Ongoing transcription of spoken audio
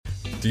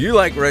Do you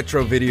like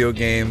retro video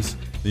games?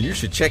 Then you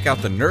should check out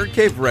the Nerd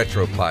Cave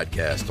Retro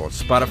podcast on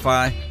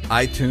Spotify,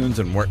 iTunes,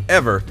 and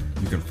wherever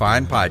you can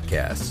find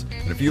podcasts.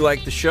 And if you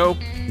like the show,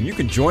 then you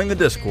can join the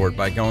Discord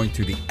by going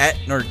to the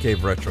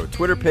 @NerdCaveRetro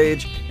Twitter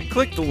page and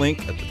click the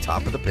link at the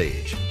top of the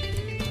page.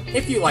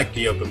 If you like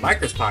the Open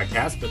Micers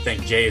podcast but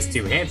think Jay is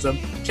too handsome,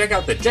 check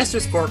out the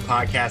Jester's Court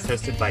podcast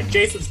hosted by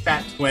Jason's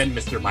fat twin,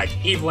 Mr.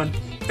 Mike Evelyn,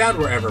 found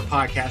wherever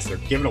podcasts are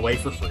given away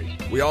for free.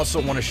 We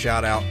also want to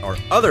shout out our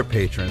other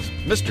patrons,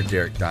 Mr.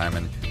 Derek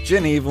Diamond,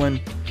 Jen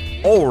Evelyn,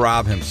 old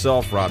Rob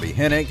himself, Robbie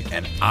Hennig,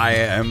 and I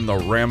Am the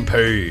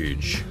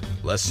Rampage.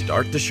 Let's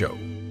start the show.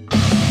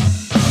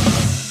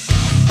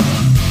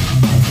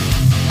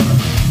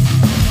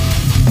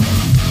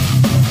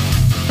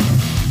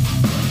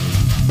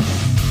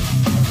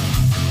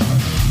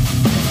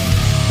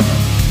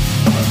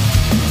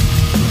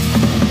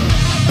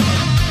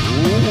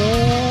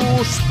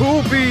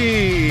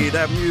 Spoopy!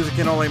 That music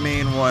can only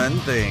mean one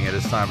thing. It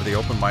is time for the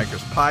Open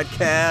Micers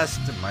podcast.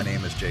 My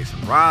name is Jason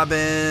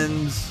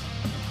Robbins.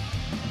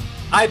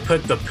 I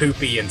put the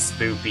poopy in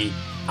spoopy.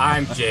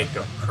 I'm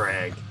Jacob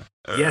Craig.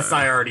 Yes,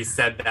 I already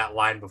said that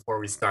line before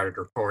we started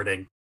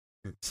recording.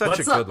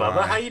 What's a good line.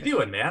 Bubba? How you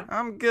doing, man?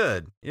 I'm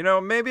good. You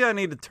know, maybe I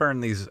need to turn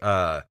these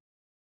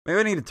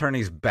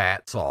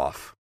bats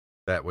off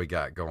that we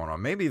got going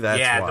on. Maybe that's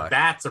why. Yeah, the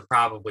bats are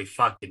probably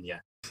fucking you.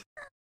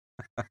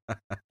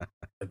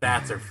 The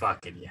bats are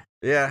fucking you.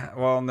 Yeah,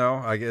 well, no,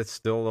 I guess it's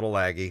still a little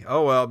laggy.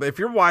 Oh, well, but if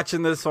you're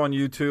watching this on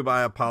YouTube,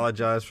 I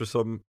apologize for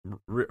some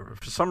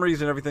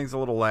reason everything's a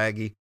little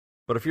laggy.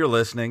 But if you're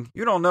listening,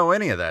 you don't know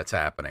any of that's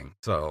happening.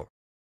 So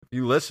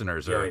you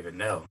listeners don't even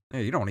know. Yeah,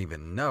 you don't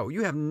even know.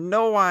 You have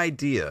no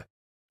idea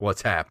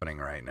what's happening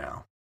right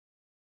now.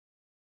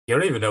 You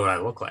don't even know what I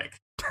look like.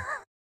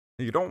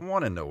 You don't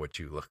want to know what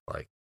you look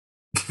like.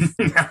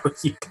 No,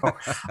 you don't.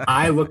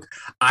 I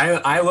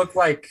look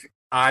like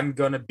I'm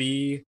gonna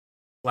be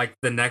like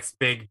the next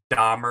big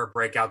Dahmer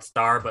breakout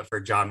star, but for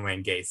John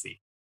Wayne Gacy.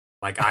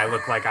 Like I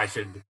look like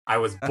I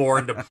was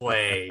born to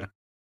play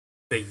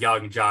the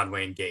young John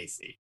Wayne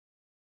Gacy.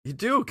 You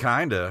do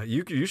kinda.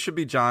 You should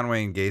be John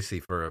Wayne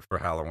Gacy for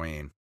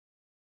Halloween.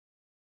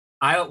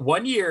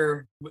 One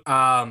year,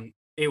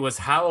 it was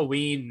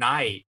Halloween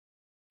night,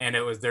 and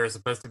there was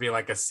supposed to be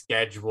like a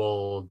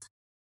scheduled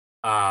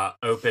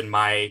open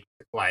mic,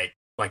 like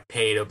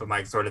paid open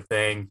mic sort of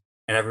thing,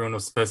 and everyone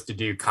was supposed to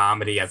do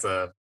comedy as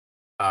a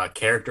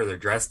character they're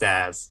dressed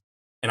as,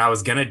 and I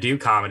was gonna do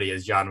comedy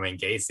as John Wayne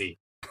Gacy,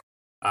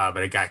 but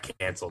it got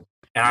canceled,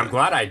 and I'm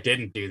glad I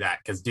didn't do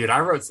that because, dude,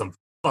 I wrote some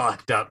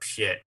fucked up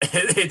shit.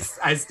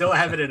 I still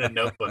have it in a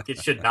notebook.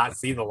 It should not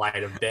see the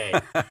light of day.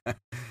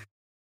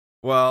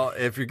 Well,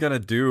 if you're gonna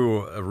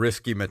do a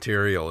risky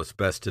material, it's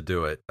best to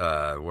do it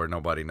where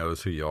nobody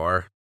knows who you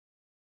are.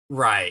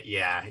 Right?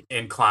 Yeah,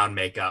 in clown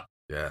makeup.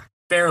 Yeah,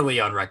 fairly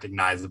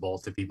unrecognizable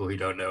to people who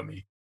don't know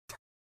me.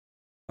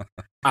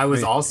 I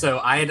was also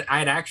I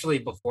had actually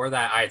before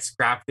that I had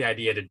scrapped the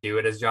idea to do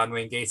it as John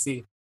Wayne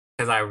Gacy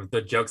because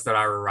the jokes that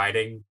I were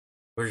writing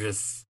were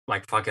just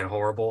like fucking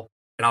horrible,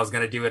 and I was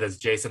gonna do it as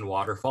Jason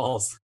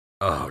Waterfalls.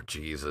 Oh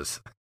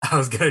Jesus! I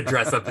was gonna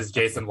dress up as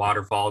Jason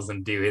Waterfalls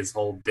and do his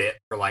whole bit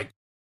for I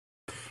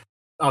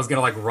was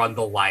gonna run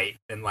the light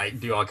and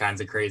do all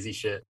kinds of crazy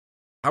shit.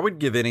 I would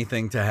give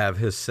anything to have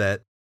his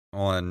set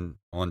on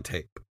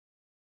tape,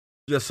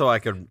 just so I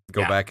could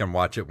go back and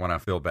watch it when I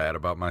feel bad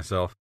about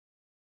myself.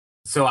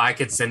 So I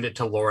could send it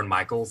to Lorne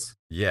Michaels.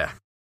 Yeah.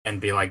 And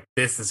be like,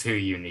 this is who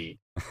you need.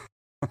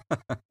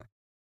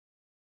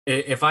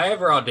 If I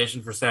ever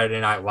audition for Saturday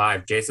Night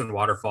Live, Jason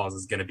Waterfalls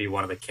is going to be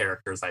one of the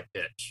characters I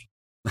pitch.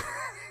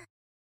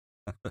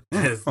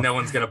 Because no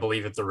one's going to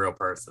believe it's a real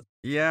person.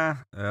 Yeah,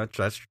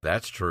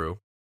 that's true.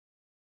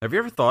 Have you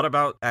ever thought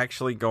about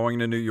actually going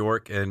to New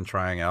York and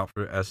trying out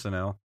for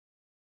SNL?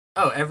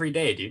 Oh, every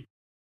day, dude.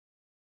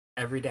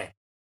 Every day.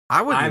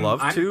 I would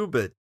love to,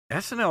 but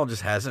SNL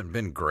just hasn't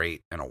been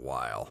great in a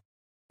while.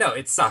 No,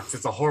 it sucks.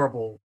 It's a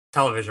horrible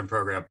television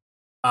program.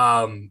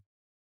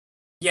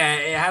 Yeah,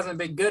 it hasn't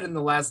been good in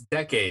the last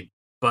decade,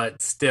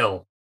 but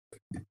still,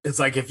 it's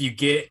like if you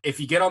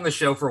get on the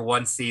show for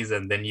one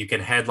season, then you can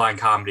headline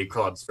comedy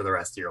clubs for the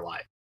rest of your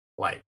life.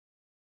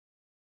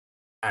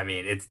 I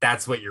mean,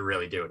 that's what you're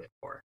really doing it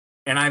for.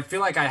 And I feel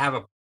like I have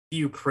a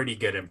few pretty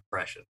good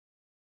impressions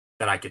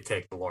that I could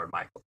take to Lorne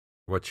Michaels.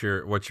 What's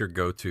your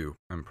go-to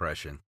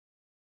impression?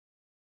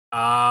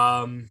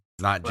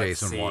 Not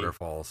Jason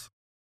Waterfalls.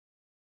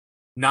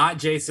 Not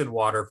Jason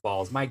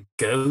Waterfalls. My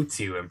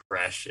go-to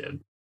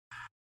impression.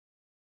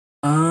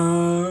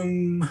 I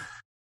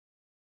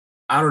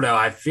don't know.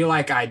 I feel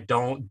like I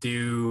don't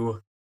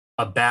do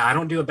a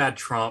bad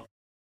Trump.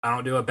 I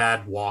don't do a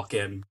bad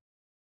Walken.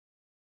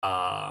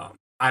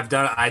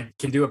 I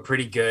can do a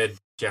pretty good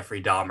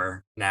Jeffrey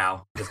Dahmer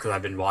now, just because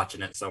I've been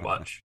watching it so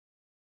much.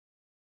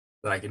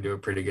 That I can do a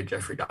pretty good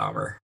Jeffrey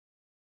Dahmer.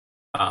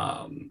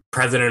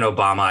 President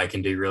Obama I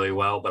can do really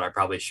well, but I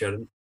probably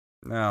shouldn't.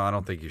 No, I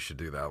don't think you should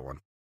do that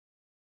one.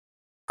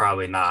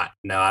 Probably not.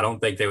 No, I don't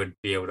think they would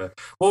be able to.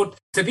 Well,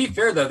 to be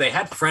fair, though, they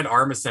had Fred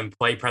Armisen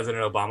play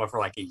President Obama for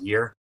like a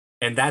year.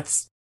 And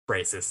that's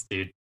racist,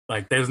 dude.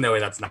 Like, there's no way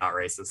that's not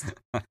racist.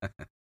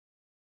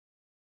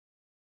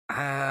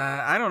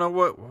 I don't know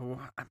what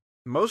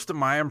most of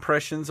my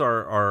impressions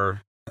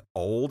are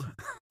old.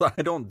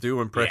 I don't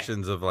do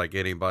impressions of like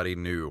anybody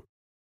new.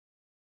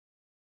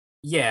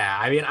 Yeah,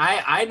 I mean,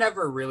 I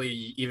never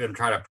really even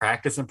try to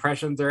practice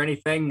impressions or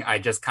anything. I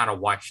just kind of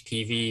watch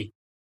TV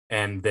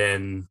and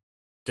then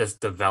just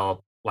develop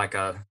like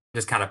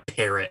just kind of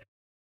parrot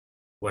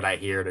what I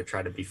hear to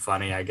try to be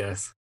funny, I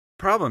guess.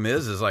 Problem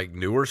is like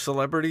newer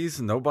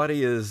celebrities,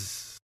 nobody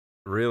is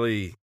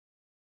really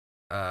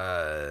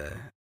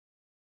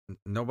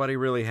nobody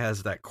really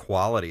has that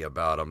quality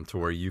about them to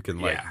where you can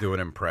like do an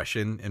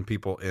impression and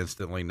people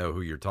instantly know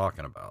who you're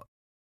talking about.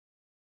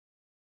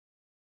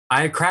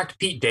 I cracked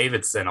Pete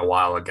Davidson a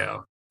while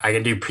ago. I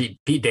can do Pete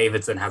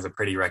Davidson has a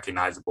pretty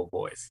recognizable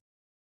voice.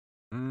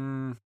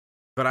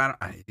 But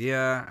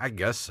I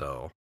guess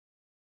so.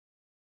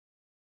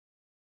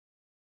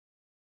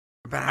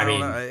 But I don't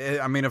know.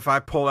 I mean, if I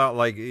pull out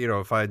like,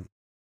 you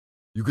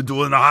could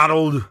do an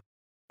Arnold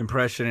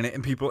impression in it,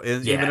 and people,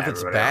 even if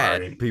it's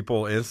bad,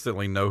 people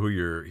instantly know who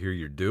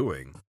you're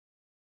doing.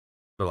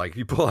 But like,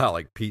 you pull out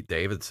like Pete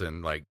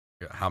Davidson, like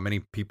how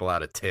many people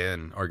out of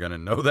 10 are gonna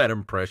know that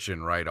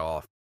impression right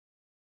off?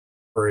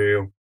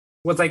 True.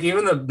 Well, it's like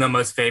even the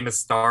most famous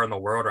star in the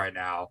world right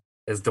now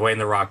is Dwayne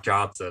The Rock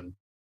Johnson,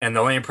 and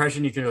the only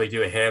impression you can really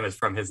do of him is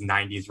from his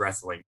 '90s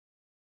wrestling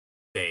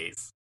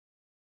days.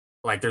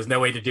 Like, there's no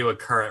way to do a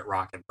current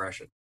Rock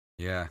impression.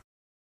 Yeah.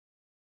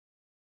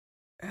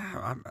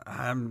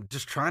 I'm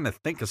just trying to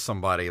think of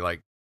somebody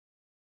like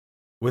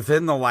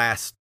within the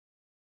last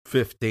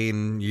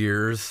 15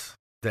 years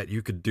that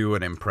you could do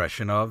an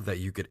impression of, that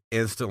you could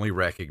instantly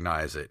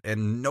recognize it,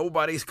 and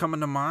nobody's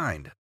coming to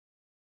mind.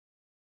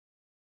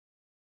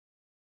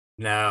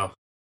 No,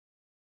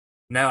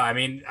 I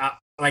mean,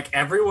 like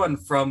everyone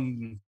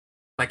from,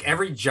 like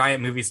every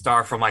giant movie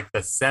star from like the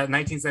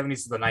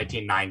 1970s to the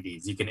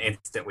 1990s, you can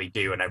instantly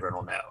do and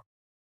everyone will know.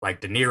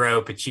 Like De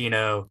Niro,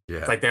 Pacino. Yeah.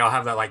 It's like they all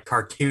have that like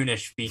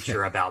cartoonish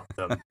feature about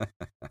them.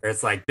 Where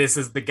it's like, this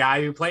is the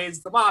guy who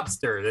plays the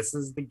mobster. This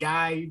is the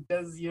guy who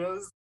does,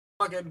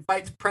 fucking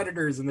fights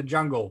predators in the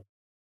jungle.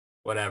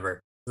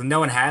 Whatever. So no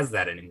one has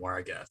that anymore,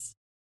 I guess.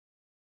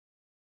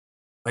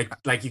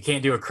 Like you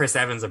can't do a Chris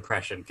Evans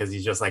impression because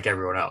he's just like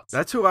everyone else.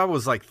 That's who I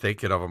was like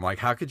thinking of. I'm like,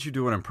 how could you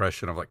do an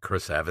impression of like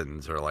Chris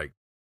Evans or like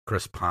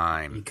Chris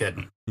Pine? You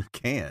couldn't. You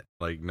can't.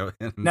 Like no.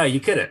 No, you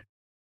couldn't.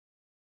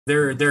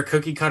 They're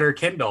cookie cutter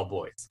Ken doll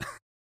boys.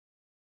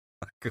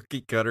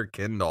 Cookie cutter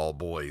Ken doll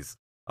boys.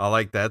 I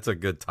like that's a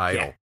good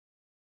title.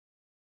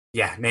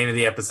 Yeah, name of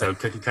the episode: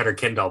 Cookie Cutter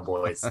Ken doll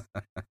boys.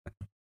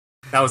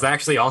 That was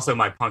actually also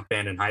my punk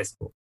band in high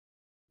school.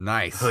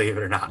 Nice. Believe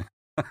it or not.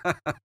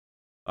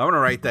 I'm going to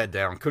write that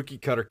down. Cookie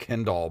Cutter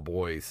Ken doll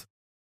boys.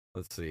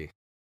 Let's see.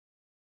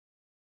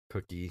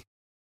 Cookie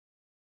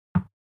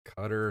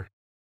Cutter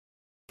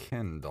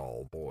Ken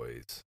doll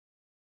boys.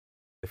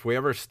 If we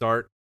ever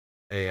start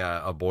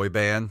a boy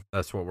band,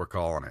 that's what we're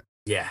calling it.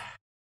 Yeah.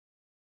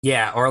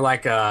 Yeah, or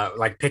like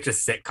pitch a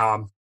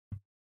sitcom.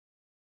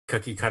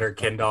 Cookie Cutter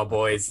Ken doll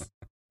boys.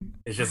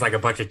 It's just like a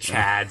bunch of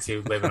Chads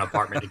who live in an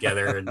apartment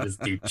together and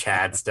just do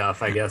Chad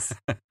stuff, I guess.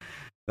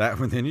 That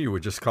one, then you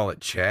would just call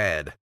it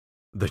Chad.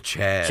 The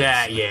Chad.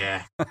 Chad,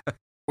 yeah.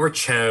 Or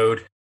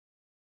Chode.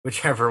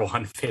 Whichever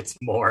one fits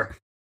more.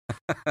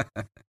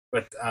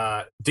 But,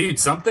 dude,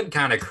 something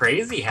kind of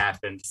crazy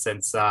happened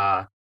since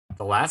the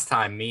last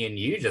time me and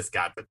you just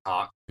got to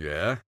talk.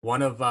 Yeah.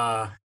 One of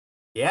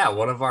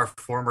our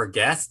former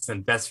guests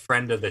and best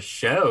friend of the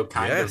show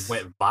kind of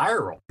went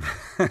viral.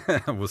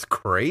 It was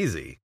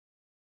crazy.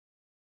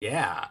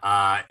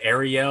 Yeah.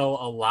 Ariel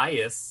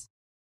Elias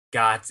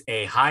got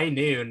a High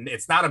Noon.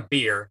 It's not a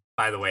beer,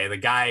 by the way. The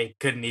guy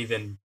couldn't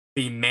even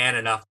be man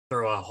enough to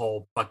throw a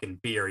whole fucking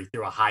beer. He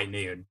threw a High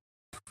Noon.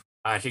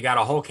 She got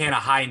a whole can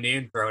of High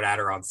Noon thrown at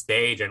her on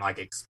stage and like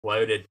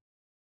exploded.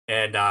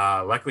 And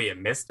luckily it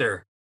missed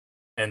her.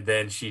 And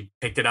then she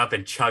picked it up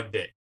and chugged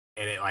it.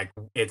 And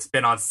it's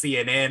been on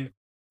CNN.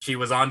 She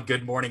was on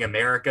Good Morning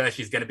America.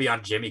 She's going to be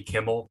on Jimmy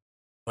Kimmel.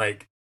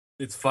 Like,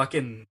 it's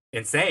fucking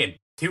insane.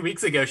 2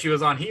 weeks ago, she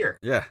was on here.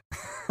 Yeah.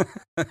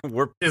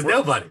 There's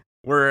nobody.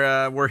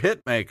 We're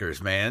hit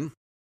makers, man.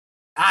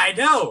 I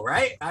know,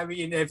 right? I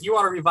mean, if you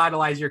want to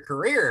revitalize your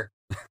career,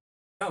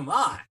 come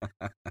on.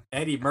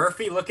 Eddie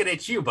Murphy, looking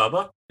at you,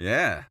 Bubba.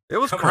 Yeah. It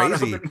was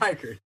crazy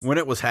when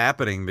it was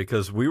happening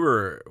because we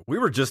were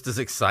just as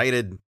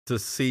excited to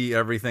see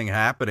everything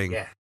happening.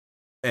 Yeah.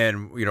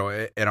 And,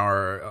 in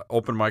our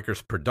Open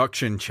Micers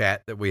production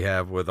chat that we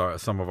have with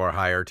some of our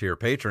higher tier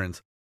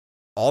patrons,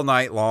 all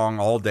night long,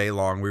 all day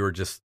long, we were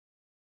just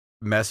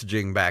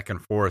messaging back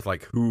and forth,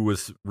 like who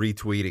was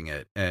retweeting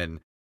it. And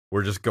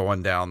we're just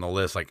going down the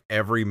list, like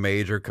every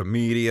major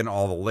comedian,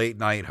 all the late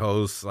night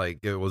hosts, like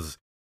it was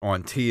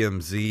on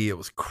TMZ.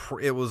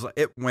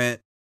 It went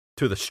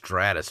to the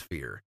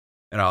stratosphere.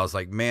 And I was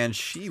like, man,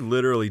 she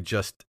literally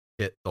just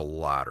hit the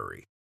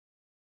lottery.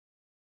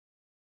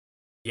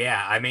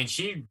 Yeah, I mean,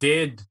 she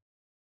did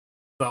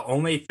the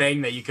only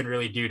thing that you can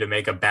really do to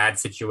make a bad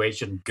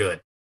situation good.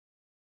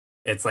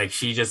 It's like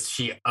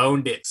she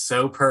owned it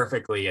so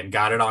perfectly and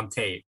got it on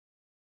tape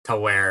to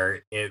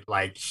where it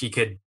like she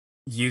could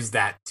use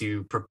that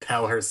to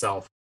propel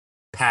herself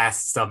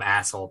past some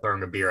asshole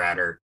throwing a beer at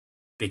her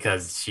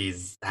because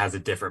she's has a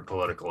different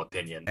political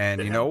opinion.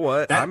 And you know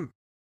what?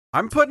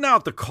 I'm putting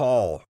out the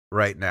call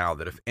right now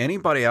that if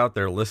anybody out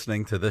there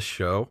listening to this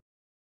show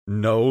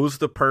knows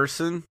the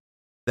person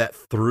that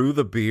threw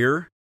the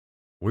beer,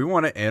 we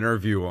want to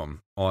interview them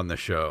on the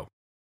show.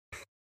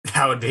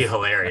 That would be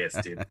hilarious,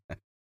 dude.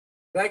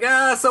 Like,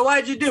 so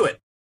why'd you do it?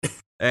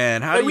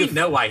 And how do we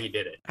know why he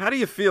did it? How do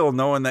you feel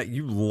knowing that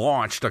you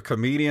launched a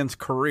comedian's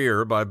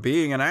career by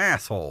being an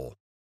asshole?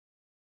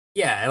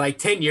 Yeah, like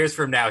 10 years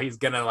from now, he's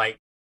gonna like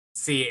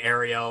see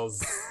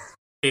Ariel's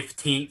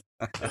 15th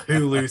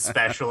Hulu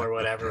special or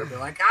whatever. Be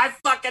like, I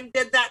fucking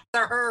did that to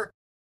her.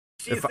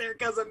 She's there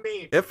because of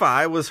me. If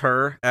I was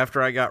her,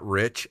 after I got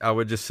rich, I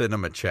would just send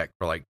him a check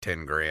for like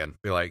 10 grand.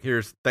 Be like,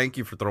 thank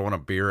you for throwing a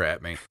beer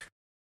at me.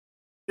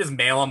 Just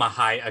mail him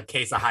a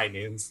case of High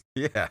Noons.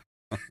 Yeah.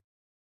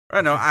 I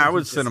know. I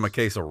would send him a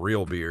case of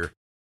real beer.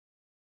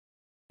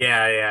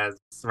 Yeah.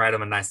 Just write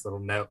him a nice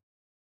little note.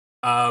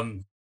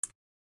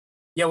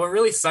 Yeah, what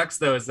really sucks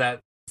though is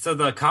that so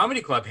the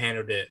comedy club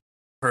handled it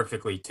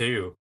perfectly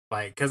too.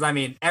 Like, because I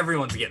mean,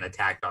 everyone's getting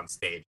attacked on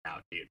stage now,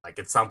 dude. Like,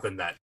 it's something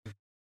that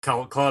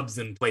clubs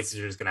and places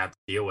are just gonna have to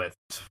deal with.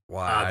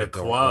 Why I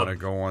don't want to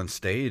go on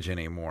stage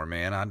anymore,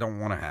 man. I don't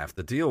want to have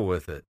to deal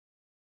with it.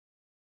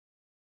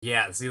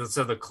 Yeah,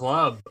 so the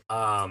club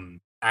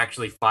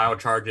actually filed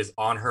charges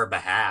on her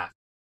behalf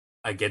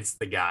against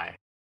the guy,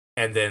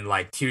 and then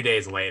like 2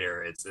 days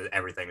later,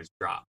 everything is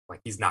dropped. Like,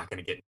 he's not going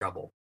to get in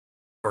trouble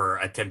for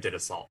attempted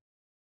assault.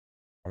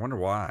 I wonder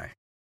why.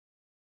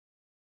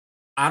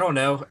 I don't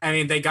know. I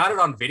mean, they got it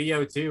on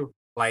video too.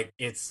 Like,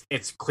 it's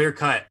clear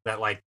cut that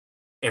like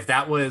if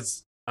that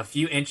was a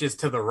few inches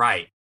to the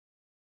right,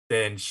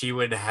 then she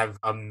would have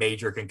a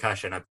major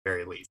concussion at the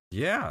very least.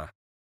 Yeah.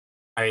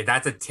 I mean,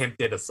 that's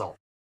attempted assault.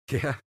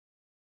 Yeah.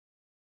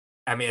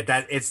 I mean,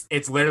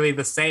 it's literally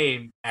the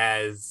same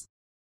as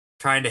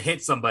trying to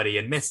hit somebody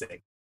and missing,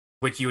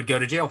 which you would go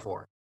to jail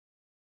for.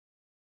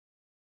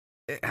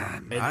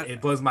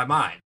 It blows my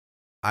mind.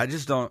 I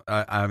just don't.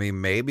 I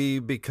mean, maybe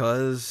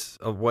because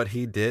of what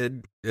he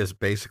did is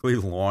basically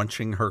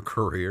launching her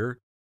career.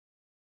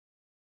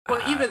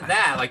 Well, even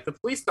that, like the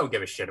police don't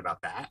give a shit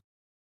about that.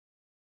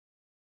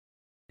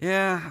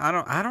 Yeah,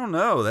 I don't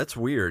know. That's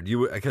weird.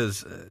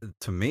 Because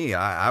to me,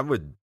 I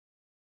would.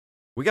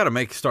 We got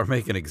to start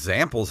making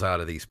examples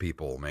out of these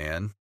people,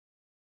 man.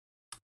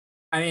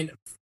 I mean,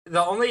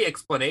 the only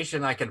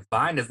explanation I can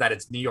find is that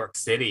it's New York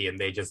City and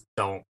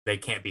they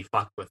can't be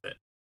fucked with it.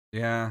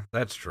 Yeah,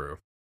 that's true.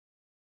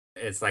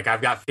 It's like,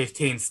 I've got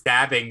 15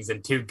 stabbings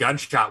and 2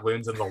 gunshot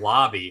wounds in the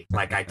lobby.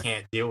 Like, I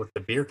can't deal with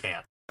the beer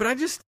can. But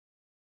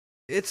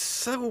it's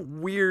so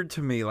weird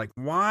to me. Like,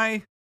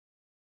 why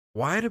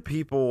do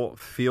people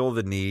feel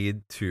the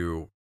need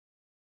to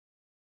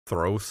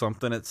throw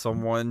something at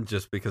someone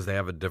just because they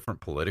have a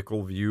different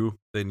political view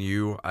than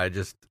you? I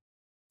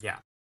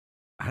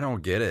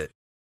don't get it.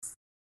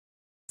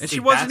 And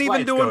she wasn't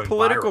even doing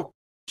political. Viral.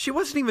 She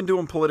wasn't even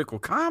doing political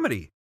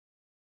comedy.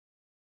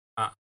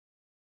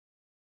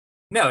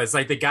 No, it's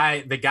like the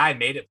guy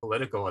made it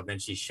political and then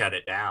she shut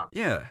it down.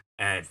 Yeah.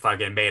 And it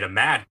fucking made him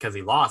mad because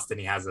he lost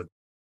and he has a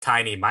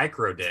tiny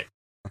micro dick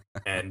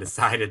and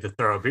decided to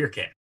throw a beer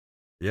can.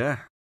 Yeah.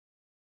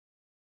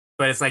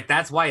 But it's like,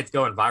 that's why it's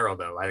going viral,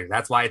 though. I think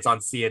that's why it's on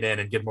CNN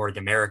and Good Morning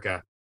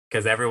America,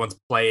 because everyone's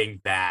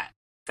playing that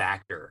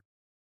factor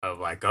of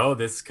like, oh,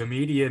 this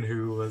comedian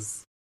who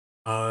was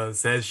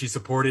says she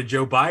supported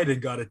Joe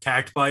Biden got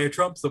attacked by a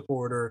Trump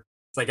supporter.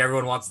 It's like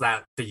everyone wants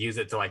that to use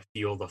it to like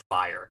fuel the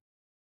fire.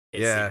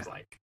 It seems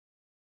like.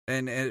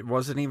 And it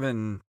wasn't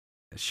even.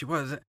 She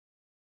wasn't.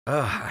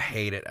 I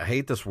hate it. I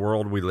hate this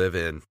world we live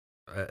in.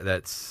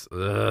 That's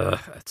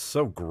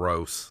so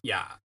gross.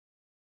 Yeah.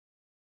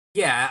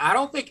 Yeah, I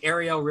don't think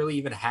Ariel really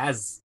even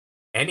has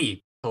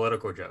any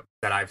political joke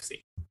that I've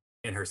seen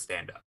in her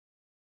stand-up.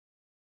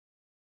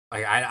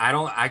 Like, I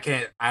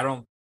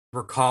don't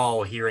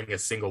recall hearing a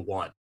single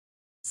one.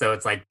 So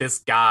it's like this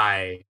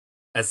guy,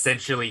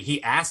 essentially,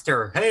 he asked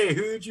her, hey,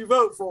 who'd you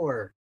vote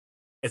for?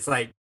 It's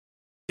like,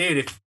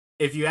 dude,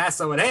 if you ask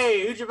someone,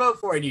 hey, who'd you vote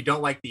for? And you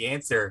don't like the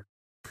answer,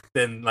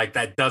 then like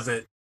that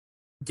doesn't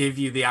give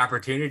you the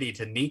opportunity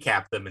to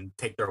kneecap them and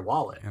take their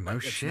wallet. Yeah, no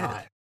shit.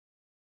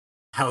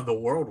 How the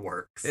world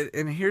works.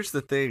 And here's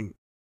the thing.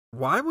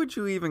 Why would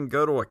you even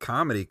go to a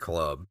comedy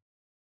club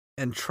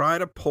and try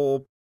to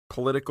pull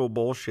political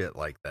bullshit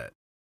like that?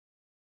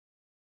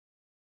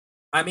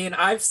 I mean,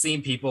 I've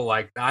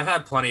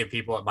had plenty of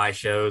people at my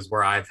shows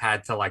where I've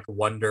had to like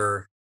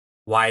wonder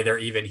why they're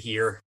even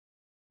here,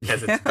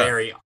 because it's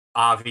very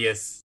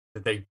obvious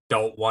that they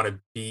don't want to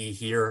be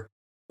here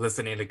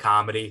listening to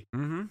comedy.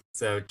 Mm-hmm.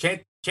 So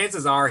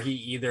chances are he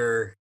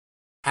either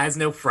has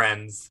no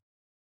friends,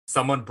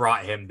 someone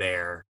brought him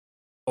there,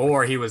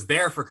 or he was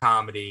there for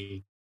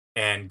comedy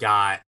and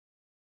got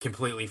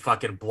completely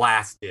fucking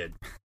blasted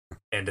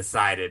and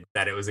decided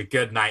that it was a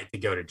good night to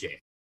go to jail.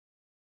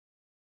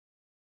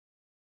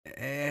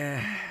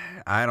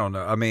 I don't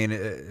know. I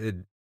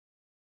mean,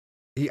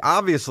 he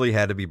obviously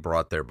had to be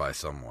brought there by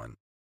someone,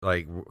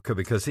 like,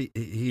 because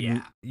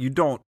you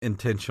don't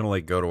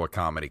intentionally go to a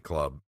comedy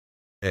club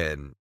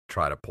and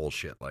try to pull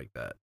shit like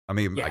that. I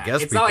mean, I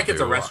guess it's not like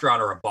it's a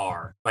restaurant or a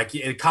bar. Like,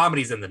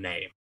 comedy's in the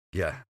name.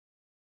 Yeah.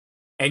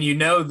 And you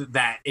know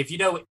that if you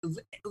know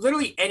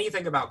literally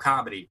anything about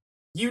comedy,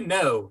 you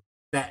know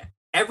that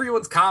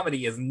everyone's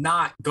comedy is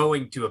not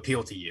going to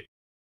appeal to you.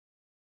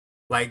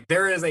 Like,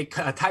 there is a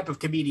type of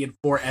comedian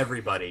for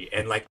everybody.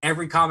 And, like,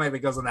 every comic that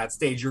goes on that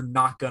stage, you're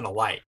not going to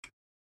like.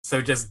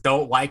 So just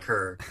don't like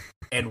her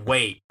and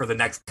wait for the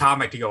next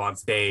comic to go on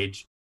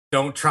stage.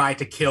 Don't try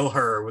to kill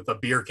her with a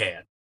beer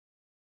can.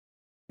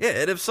 Yeah,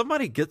 and if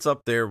somebody gets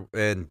up there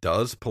and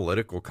does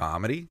political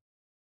comedy,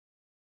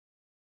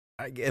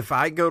 if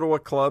I go to a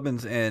club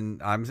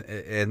and I'm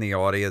in the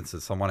audience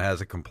and someone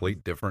has a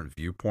complete different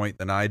viewpoint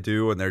than I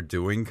do and they're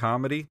doing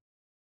comedy,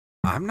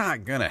 I'm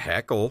not going to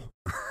heckle.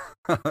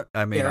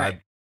 I mean, right.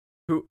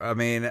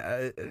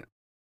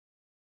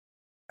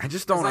 I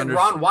just don't understand.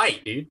 Ron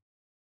White, dude.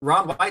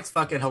 Ron White's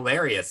fucking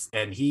hilarious,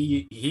 and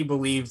he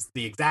believes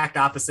the exact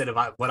opposite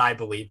of what I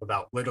believe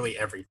about literally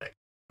everything.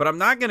 But I'm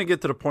not going to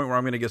get to the point where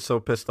I'm going to get so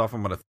pissed off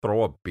I'm going to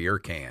throw a beer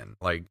can.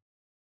 Like,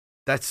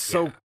 that's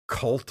so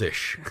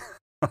cultish.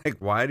 Like,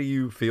 why do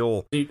you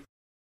feel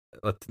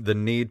the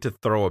need to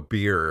throw a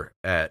beer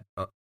at,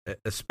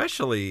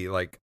 especially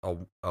like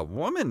a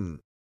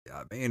woman?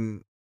 I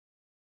mean,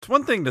 it's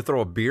one thing to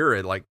throw a beer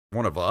at like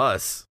one of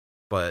us,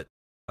 but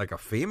like a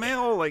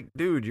female, like,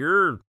 dude,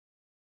 you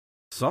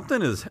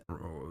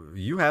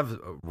have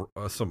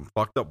some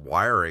fucked up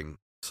wiring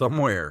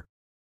somewhere.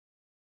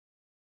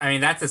 I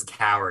mean, that's his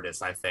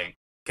cowardice, I think,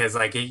 because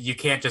like you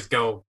can't just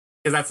go,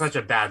 because that's such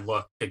a bad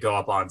look to go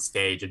up on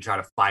stage and try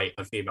to fight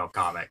a female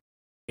comic.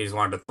 He just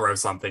wanted to throw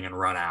something and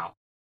run out.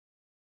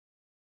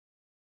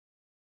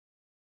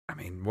 I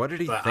mean, what did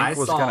he think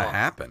was going to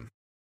happen?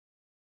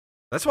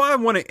 That's why I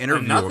want to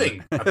interview nothing,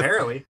 him.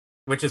 apparently,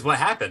 which is what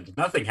happened.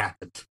 Nothing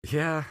happened.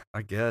 Yeah,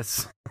 I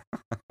guess.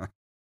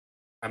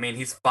 I mean,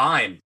 he's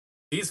fine.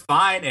 He's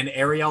fine, and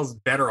Ariel's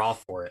better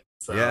off for it.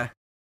 So. Yeah.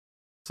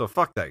 So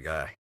fuck that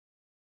guy.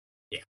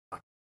 Yeah.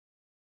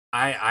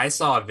 I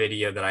saw a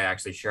video that I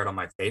actually shared on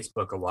my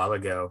Facebook a while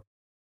ago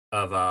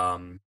of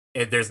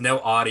there's no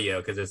audio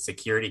because it's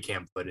security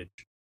cam footage,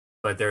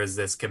 but there's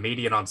this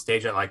comedian on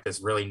stage at like this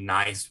really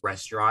nice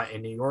restaurant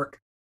in New York,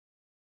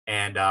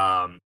 and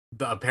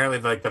apparently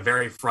like the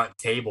very front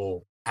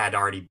table had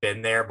already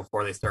been there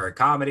before they started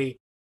comedy,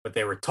 but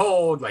they were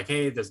told like,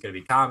 hey, there's gonna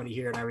be comedy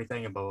here and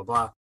everything and blah blah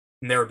blah,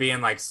 and they were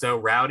being like so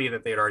rowdy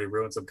that they had already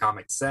ruined some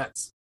comic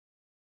sets,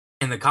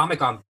 and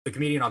the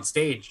comedian on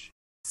stage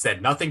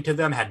said nothing to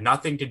them, had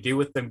nothing to do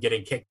with them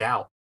getting kicked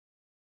out.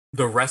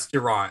 The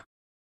restaurant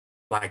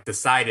like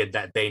decided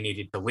that they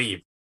needed to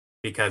leave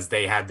because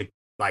they had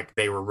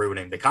they were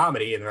ruining the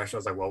comedy, and the restaurant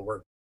was like, well,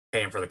 we're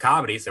paying for the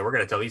comedy, so we're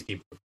gonna tell these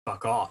people to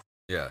fuck off.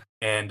 Yeah.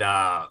 And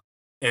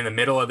in the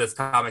middle of this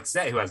comic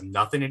set, who has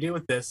nothing to do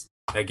with this,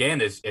 again,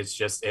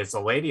 it's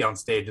a lady on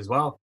stage as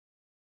well.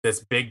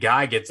 This big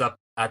guy gets up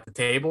at the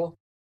table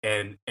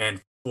and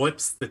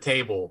flips the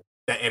table,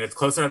 and it's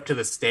close enough to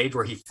the stage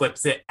where he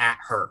flips it at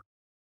her,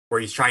 where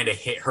he's trying to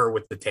hit her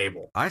with the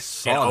table. I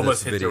saw and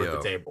almost this hits video. her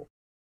with the table.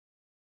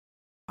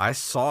 I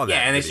saw that.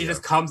 Yeah, and then video. she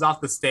just comes off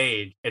the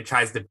stage and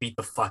tries to beat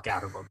the fuck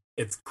out of him.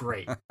 It's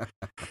great.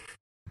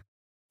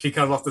 She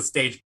comes off the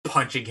stage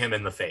punching him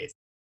in the face.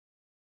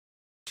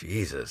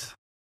 Jesus.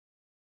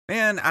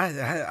 Man,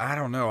 I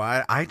don't know.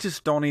 I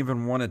just don't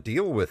even want to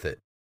deal with it.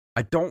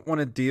 I don't want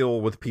to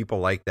deal with people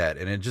like that.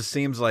 And it just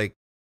seems like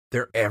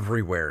they're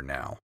everywhere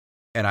now.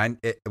 And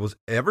it was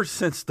ever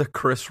since the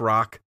Chris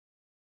Rock,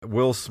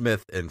 Will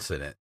Smith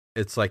incident.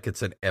 It's like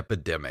it's an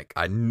epidemic.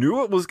 I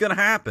knew it was going to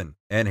happen.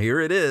 And here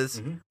it is.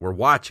 Mm-hmm. We're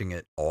watching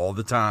it all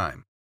the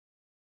time.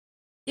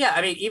 Yeah,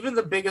 I mean, even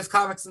the biggest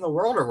comics in the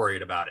world are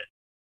worried about it.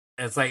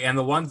 It's like, and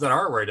the ones that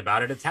are worried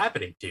about it, it's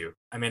happening too.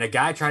 I mean, a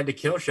guy tried to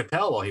kill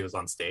Chappelle while he was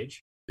on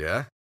stage.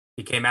 Yeah.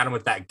 He came at him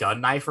with that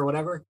gun knife or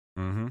whatever.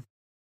 Mm-hmm.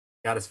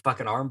 Got his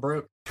fucking arm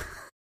broke.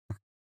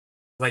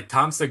 Like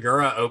Tom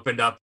Segura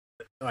opened up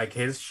like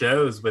his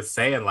shows with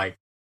saying like,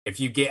 if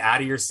you get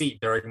out of your seat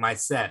during my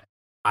set,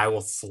 I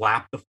will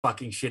slap the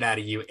fucking shit out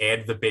of you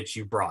and the bitch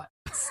you brought.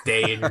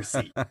 Stay in your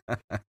seat.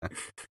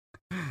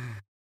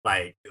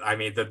 Like, I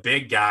mean, the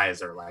big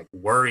guys are like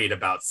worried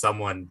about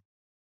someone,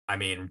 I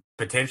mean,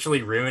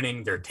 potentially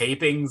ruining their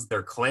tapings,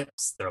 their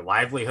clips, their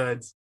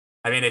livelihoods.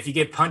 I mean, if you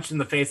get punched in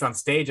the face on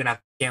stage and have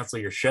to cancel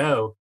your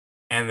show,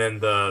 and then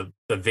the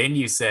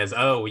venue says,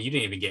 oh, well, you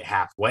didn't even get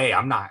halfway,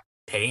 I'm not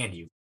paying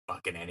you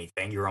fucking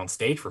anything. You were on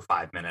stage for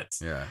 5 minutes.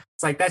 Yeah.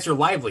 It's like, that's your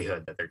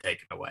livelihood that they're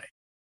taking away.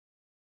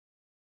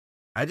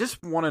 I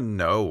just want to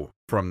know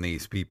from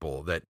these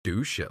people that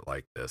do shit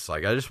like this.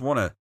 Like, I just want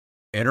to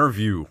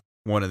interview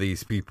one of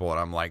these people, and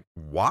I'm like,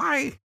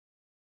 why?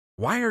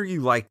 Why are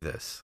you like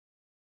this?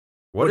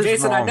 Well,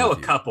 Jason, I know a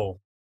couple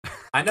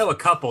I know a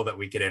couple that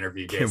we could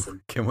interview,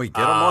 Jason. Can we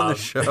get them on the Um,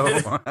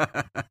 show?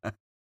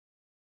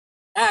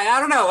 I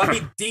don't know. Let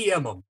me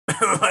DM them.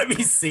 Let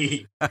me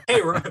see.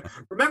 Hey,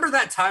 remember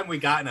that time we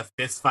got in a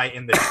fist fight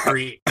in the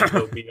street in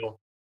Mobile?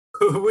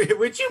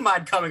 Would you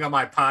mind coming on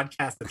my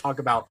podcast to talk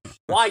about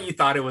why you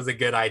thought it was a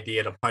good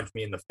idea to punch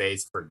me in the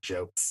face for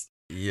jokes?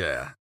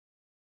 Yeah.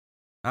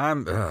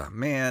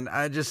 Man,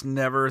 I just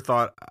never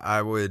thought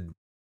I would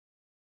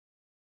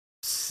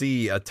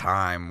see a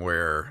time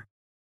where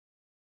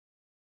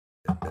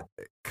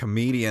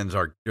comedians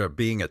are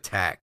being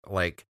attacked.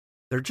 Like,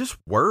 they're just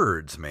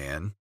words,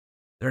 man.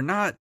 They're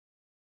not.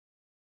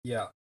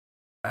 Yeah.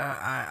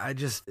 I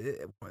just.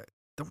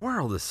 The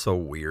world is so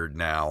weird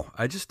now.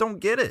 I just don't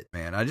get it,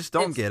 man. I just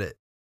don't get it.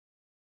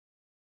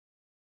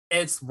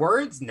 It's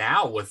words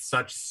now with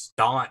such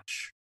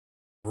staunch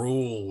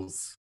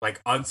rules,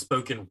 like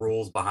unspoken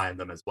rules behind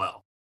them as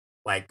well.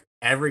 Like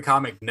every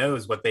comic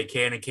knows what they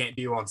can and can't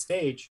do on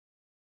stage.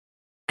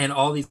 And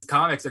all these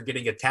comics are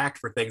getting attacked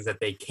for things that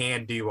they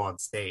can do on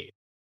stage.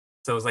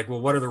 So it's like,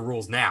 well, what are the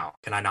rules now?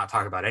 Can I not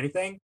talk about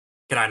anything?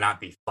 Can I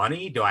not be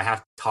funny? Do I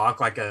have to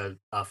talk like a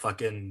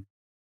fucking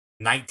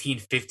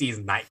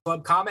 1950s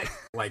nightclub comic?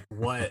 Like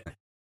what?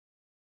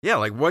 Yeah,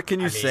 like what can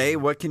you say?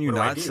 What can you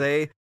not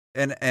say?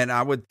 And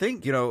I would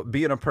think,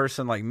 being a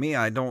person like me,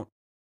 I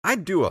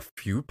do a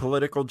few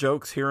political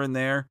jokes here and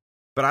there,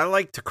 but I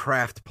like to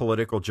craft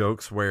political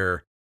jokes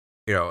where,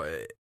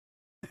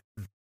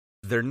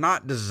 they're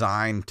not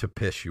designed to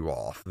piss you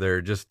off.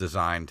 They're just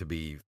designed to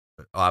be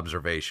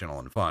observational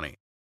and funny.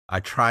 I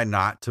try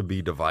not to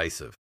be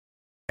divisive.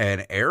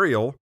 And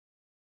Ariel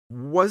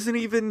wasn't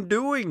even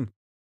doing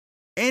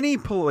any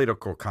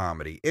political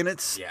comedy, and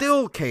it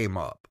still came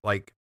up.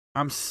 Like,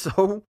 I'm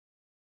so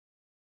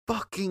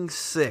fucking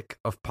sick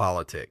of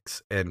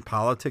politics and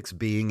politics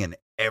being in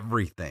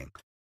everything.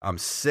 I'm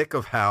sick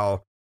of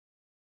how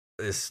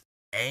this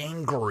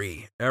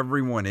angry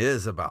everyone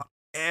is about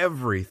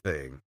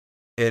everything.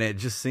 And it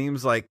just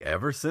seems like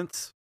ever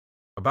since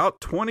about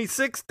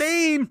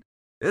 2016,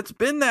 it's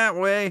been that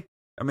way.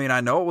 I mean,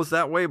 I know it was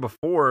that way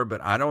before,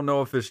 but I don't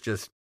know if it's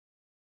just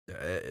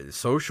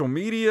social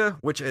media,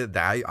 which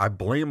I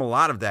blame a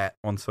lot of that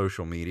on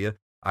social media.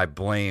 I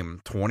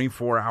blame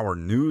 24-hour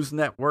news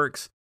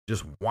networks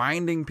just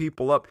winding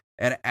people up.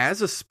 And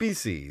as a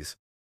species,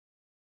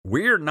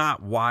 we're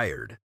not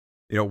wired.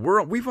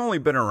 We've only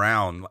been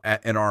around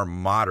in our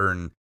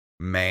modern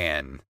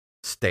man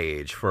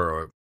stage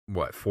for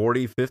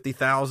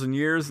 40,000-50,000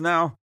 years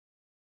now.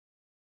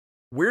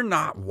 We're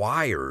not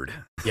wired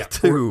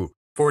to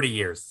 40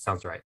 years.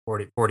 Sounds right.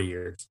 40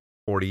 years.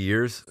 40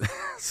 years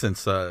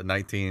since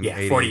 1982.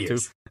 Yeah, 40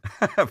 years.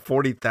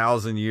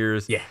 40,000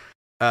 years. Yeah.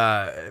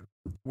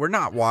 We're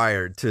not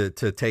wired to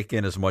take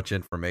in as much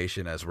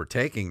information as we're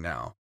taking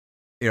now.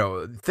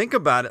 Think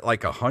about it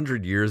like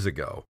 100 years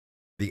ago.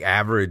 The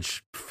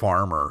average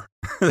farmer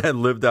that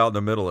lived out in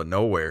the middle of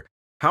nowhere,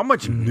 how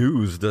much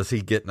news does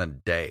he get in a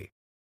day?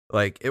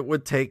 Like, it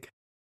would take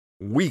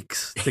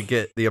weeks to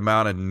get the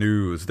amount of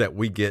news that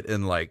we get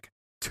in like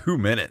 2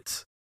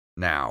 minutes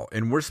now.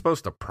 And we're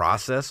supposed to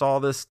process all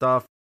this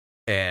stuff.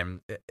 And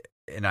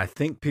I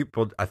think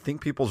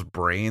people's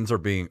brains are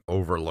being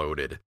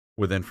overloaded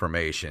with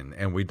information,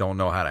 and we don't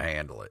know how to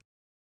handle it.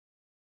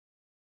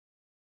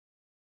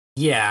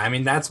 Yeah, I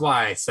mean, that's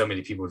why so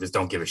many people just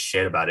don't give a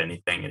shit about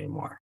anything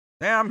anymore.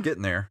 Yeah, I'm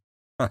getting there.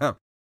 I've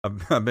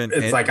been.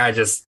 It's like I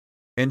just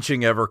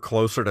inching ever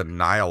closer to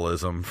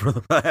nihilism for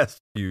the past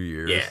few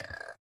years. Yeah,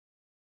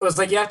 it's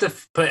like you have to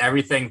put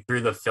everything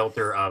through the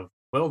filter of,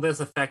 will this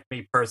affect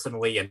me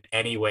personally in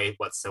any way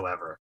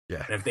whatsoever?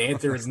 Yeah. And if the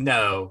answer is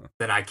no,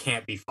 then I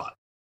can't be fucked.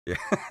 Yeah.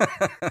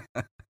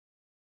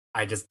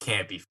 I just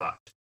can't be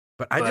fucked.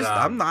 But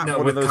I'm not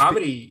one of those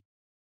comedy.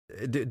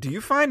 Do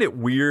you find it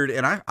weird?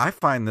 And I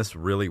find this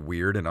really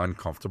weird and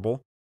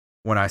uncomfortable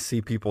when I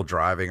see people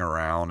driving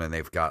around and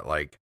they've got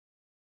like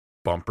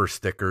bumper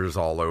stickers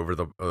all over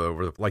the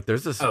like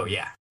there's this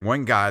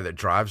one guy that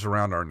drives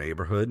around our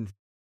neighborhood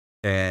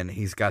and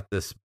he's got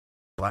this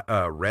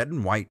red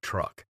and white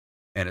truck,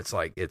 and it's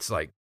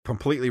like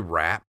completely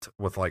wrapped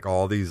with like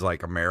all these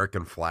like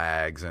American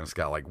flags, and it's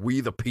got like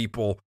 "We the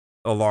People"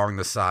 along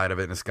the side of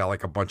it, and it's got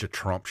like a bunch of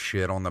Trump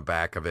shit on the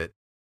back of it.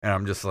 And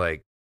I'm just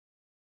like,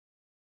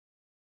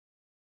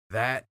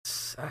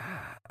 that's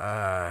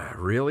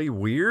really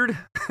weird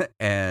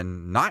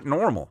and not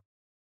normal.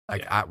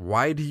 Like,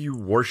 why do you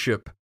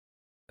worship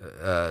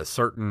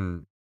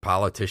certain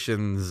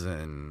politicians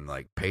and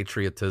like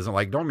patriotism?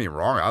 Like, don't get me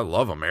wrong, I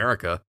love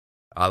America.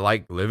 I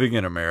like living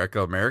in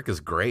America.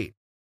 America's great.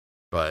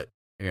 But,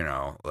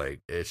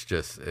 like, it's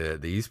just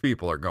these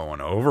people are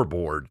going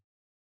overboard.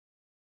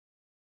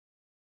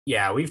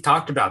 Yeah, we've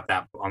talked about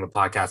that on the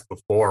podcast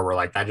before, where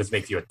like that just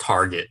makes you a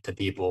target to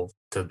people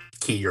to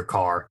key your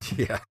car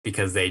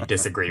because they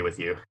disagree with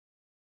you.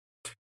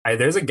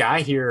 There's a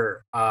guy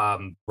here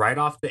right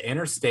off the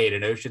interstate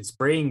in Ocean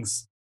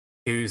Springs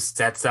who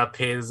sets up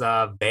his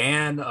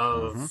band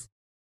of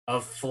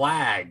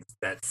flags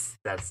that's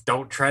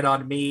 "Don't Tread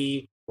on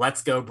Me,"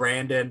 "Let's Go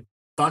Brandon,"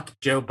 fuck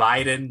Joe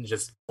Biden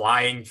just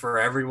flying for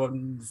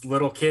everyone's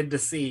little kid to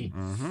see.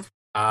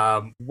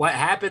 What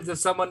happens if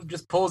someone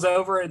just pulls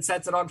over and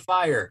sets it on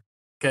fire?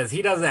 Because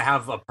he doesn't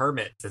have a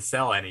permit to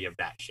sell any of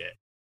that shit.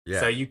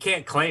 So you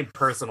can't claim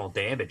personal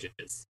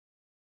damages.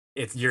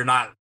 You're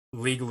not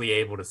legally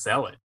able to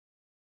sell it.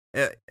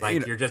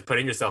 You're just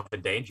putting yourself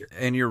in danger.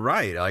 And you're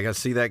right. Like, I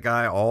see that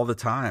guy all the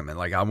time. And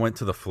like, I went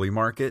to the flea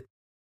market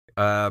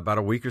about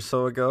a week or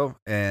so ago,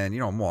 and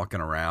I'm walking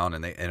around,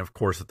 and of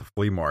course at the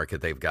flea market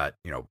they've got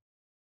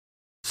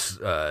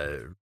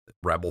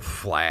rebel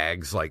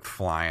flags like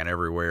flying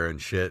everywhere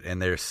and shit, and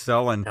they're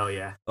selling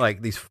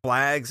like these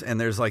flags,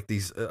 and there's like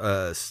these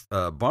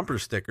bumper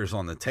stickers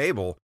on the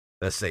table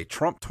that say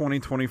Trump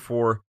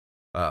 2024,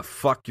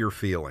 fuck your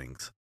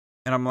feelings.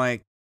 And I'm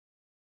like,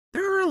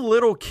 there are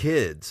little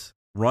kids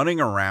running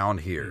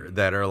around here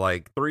that are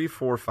like 3,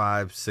 4,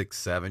 5, 6,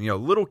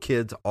 7, little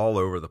kids all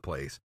over the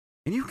place.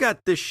 And you've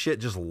got this shit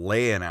just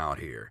laying out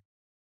here.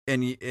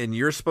 And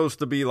you're supposed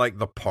to be like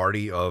the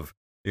party of,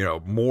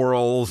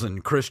 morals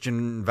and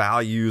Christian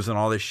values and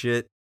all this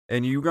shit.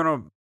 And you're going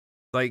to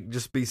like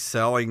just be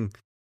selling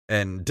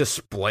and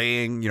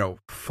displaying,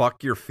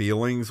 fuck your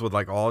feelings with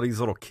like all these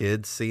little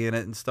kids seeing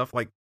it and stuff.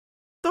 Like,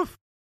 the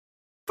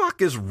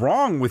fuck is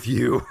wrong with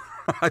you?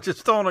 I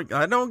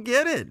don't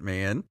get it,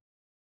 man.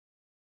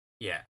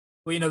 Yeah.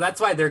 Well, that's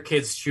why their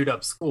kids shoot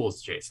up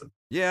schools, Jason.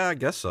 Yeah, I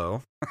guess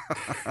so.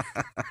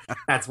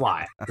 That's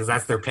why, because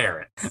that's their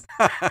parents.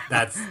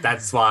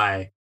 That's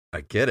why.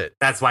 I get it.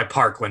 That's why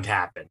Parkland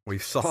happened. We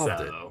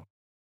solved it.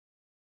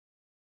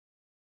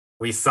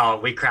 We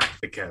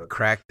cracked the code.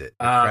 Cracked it.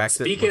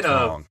 Speaking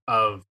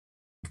of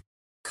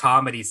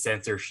comedy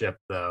censorship,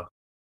 though,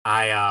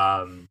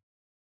 I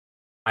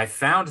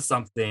found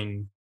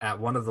something at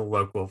one of the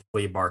local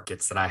flea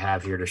markets that I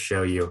have here to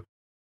show you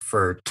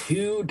for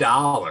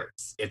 $2.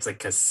 It's a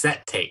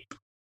cassette tape,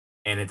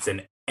 and it's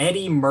an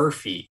Eddie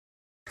Murphy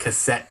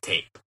cassette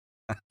tape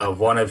of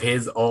one of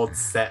his old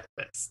set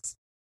lists.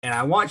 And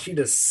I want you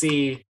to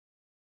see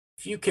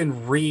if you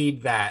can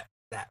read that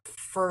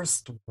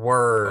first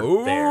word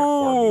there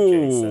for me,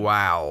 Jason.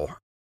 Wow.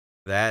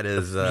 That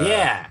is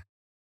that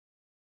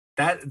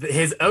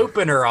his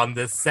opener on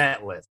this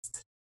set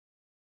list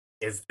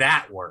is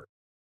that word.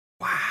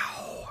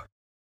 Wow.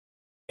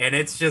 And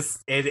it's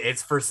just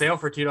it's for sale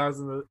for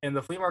 $2 in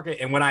the flea market.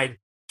 And when I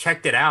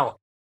checked it out,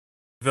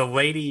 the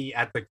lady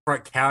at the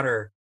front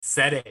counter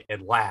said it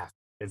and laughed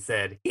and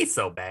said, "He's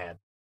so bad."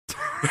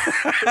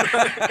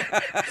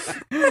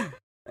 I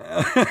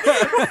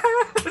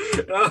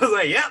was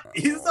like, "Yep,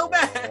 he's so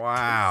bad."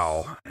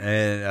 Wow.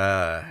 And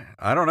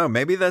I don't know.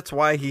 Maybe that's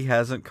why he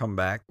hasn't come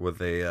back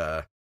with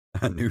a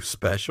new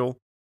special,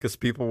 because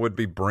people would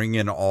be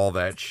bringing all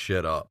that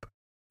shit up,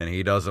 and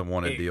he doesn't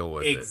want to deal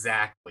with it.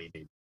 Exactly,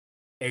 dude.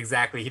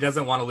 Exactly. He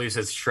doesn't want to lose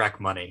his Shrek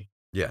money.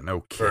 Yeah,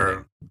 no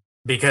kidding.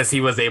 Because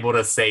he was able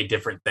to say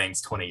different things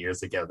 20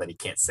 years ago that he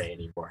can't say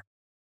anymore.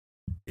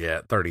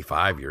 Yeah,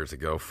 35 years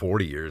ago,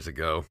 40 years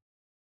ago.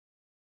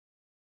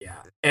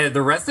 Yeah. And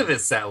the rest of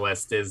his set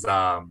list is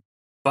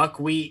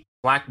buckwheat,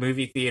 black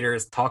movie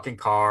theaters, talking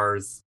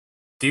cars,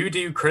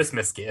 doo-doo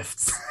Christmas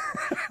gifts.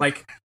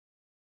 Like,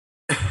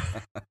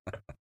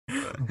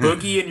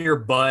 Boogie in Your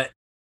Butt,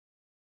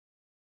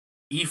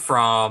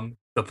 Ephraim,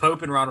 The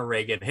Pope and Ronald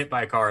Reagan, Hit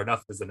by a Car,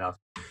 Enough is Enough.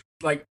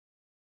 Like,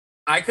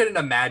 I couldn't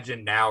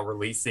imagine now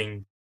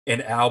releasing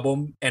an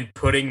album and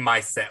putting my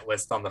set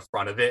list on the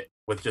front of it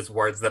with just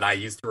words that I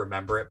used to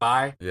remember it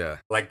by. Yeah.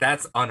 Like,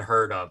 that's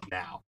unheard of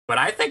now. But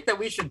I think that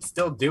we should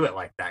still do it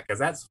like that, because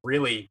that's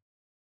really,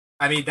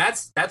 I mean,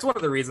 that's one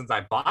of the reasons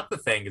I bought the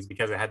thing, is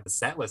because it had the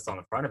set list on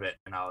the front of it.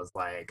 And I was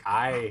like,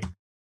 I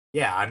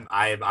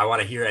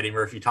want to hear Eddie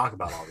Murphy talk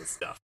about all this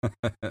stuff.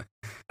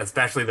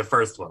 Especially the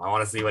first one. I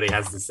want to see what he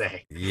has to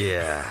say.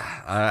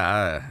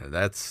 Yeah.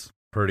 That's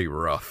pretty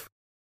rough.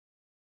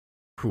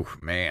 Whew,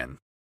 man.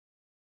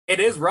 It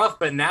is rough,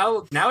 but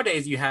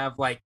nowadays you have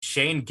like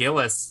Shane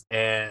Gillis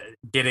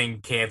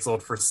getting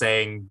canceled for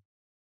saying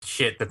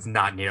shit that's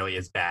not nearly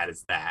as bad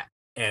as that,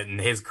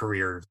 and his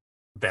career's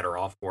better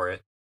off for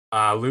it.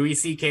 Louis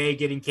C.K.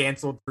 getting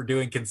canceled for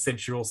doing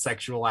consensual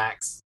sexual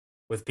acts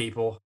with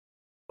people.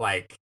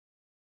 Like,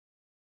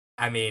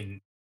 I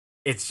mean,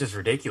 it's just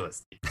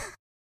ridiculous.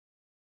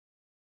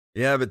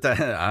 Yeah, but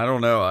I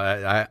don't know.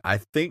 I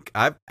think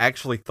I've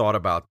actually thought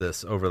about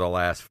this over the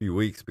last few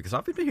weeks, because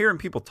I've been hearing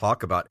people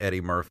talk about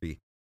Eddie Murphy.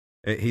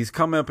 He's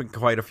come up in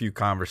quite a few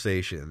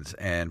conversations,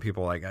 and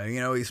people are like,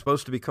 he's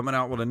supposed to be coming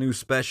out with a new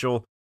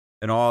special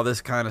and all this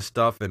kind of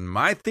stuff. And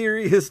my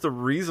theory is the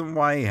reason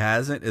why he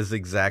hasn't is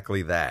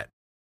exactly that,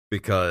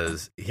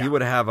 because he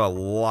would have a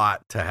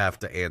lot to have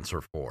to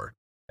answer for.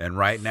 And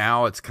right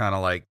now it's kind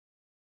of like,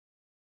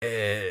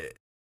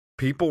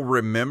 people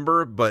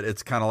remember, but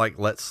it's kind of like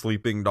let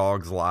sleeping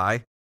dogs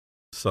lie.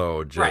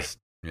 So just,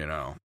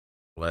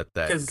 let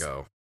that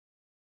go.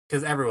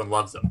 Because everyone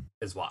loves him,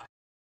 is why.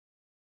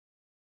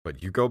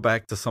 But you go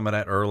back to some of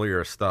that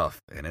earlier stuff,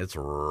 and it's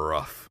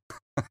rough.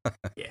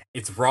 Yeah,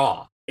 it's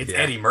raw. It's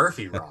Eddie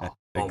Murphy raw.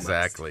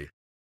 Exactly.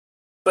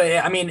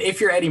 But I mean,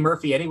 if you're Eddie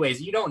Murphy,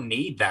 anyways, you don't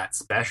need that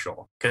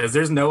special because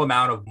there's no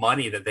amount of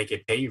money that they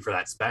could pay you for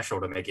that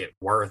special to make it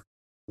worth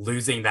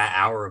losing that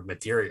hour of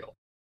material.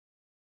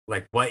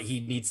 Like, what he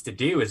needs to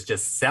do is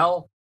just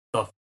sell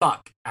the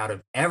fuck out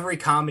of every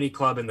comedy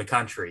club in the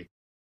country,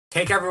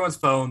 take everyone's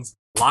phones,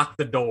 lock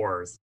the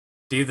doors,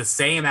 do the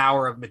same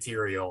hour of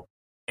material,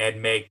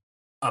 and make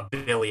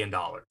 $1 billion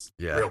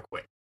real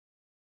quick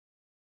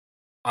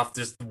off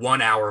just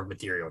 1 hour of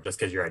material just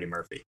because you're Eddie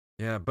Murphy.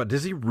 Yeah, but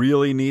does he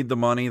really need the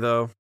money,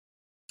 though?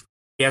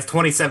 He has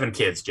 27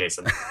 kids,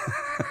 Jason.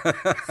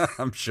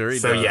 I'm sure he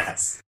does. So,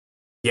 yes.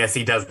 Yes,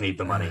 he does need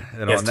the money.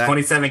 He has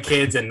 27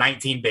 kids and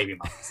 19 baby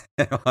moms.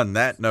 And on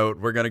that note,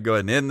 we're going to go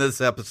ahead and end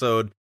this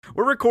episode.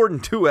 We're recording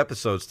 2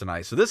 episodes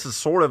tonight, so this is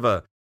sort of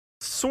a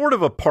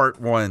part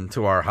 1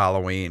 to our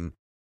Halloween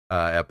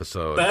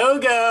episode.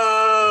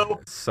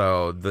 BOGO!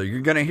 So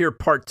you're going to hear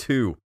part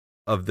 2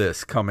 of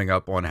this coming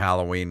up on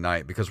Halloween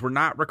night because we're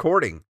not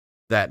recording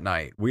that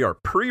night. We are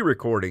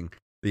pre-recording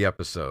the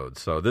episode.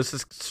 So this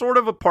is sort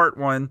of a part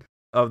 1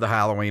 of the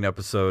Halloween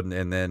episode,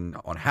 and then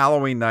on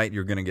Halloween night,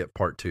 you're going to get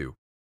part 2.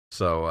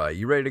 So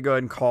you ready to go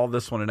ahead and call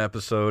this one an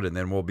episode, and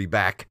then we'll be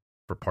back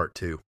for part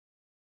 2?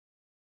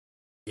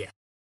 Yeah.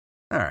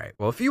 All right.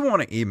 Well, if you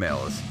want to email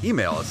us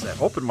at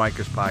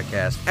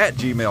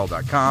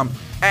openmikerspodcast@gmail.com,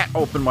 at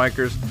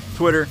openmikers,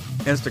 Twitter,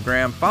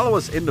 Instagram. Follow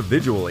us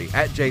individually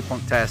at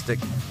jfunktastic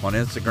on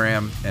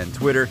Instagram and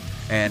Twitter,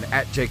 and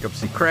at Jacob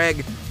C.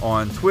 Craig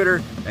on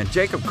Twitter, and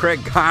Jacob Craig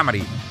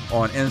Comedy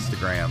on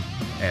Instagram.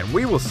 And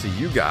we will see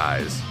you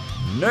guys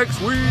next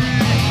week.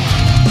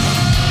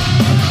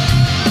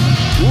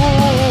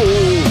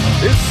 Ooh,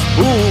 it's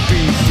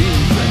spooky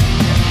season.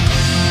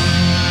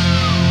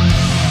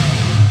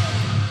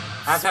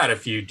 I've had a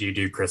few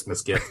do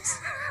Christmas gifts.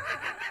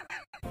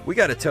 We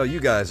got to tell you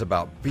guys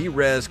about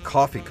B-Res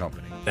Coffee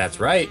Company. That's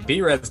right.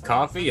 B-Res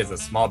Coffee is a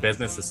small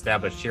business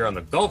established here on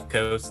the Gulf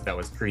Coast that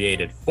was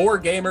created for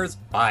gamers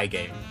by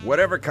gamers.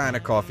 Whatever kind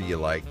of coffee you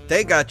like,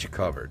 they got you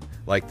covered.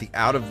 Like the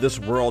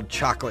out-of-this-world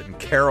chocolate and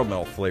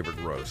caramel flavored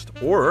roast,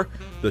 or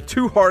the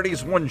 2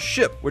 Hardies 1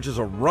 Ship, which is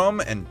a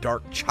rum and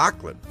dark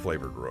chocolate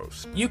flavored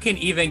roast. You can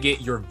even get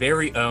your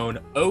very own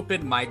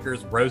Open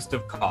Micers roast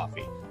of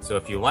coffee. So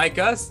if you like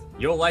us,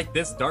 you'll like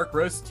this dark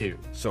roast too.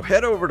 So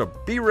head over to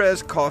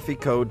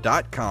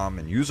brescoffeeco.com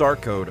and use our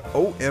code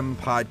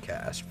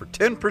OMPodcast for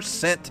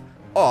 10%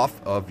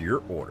 off of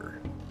your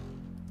order.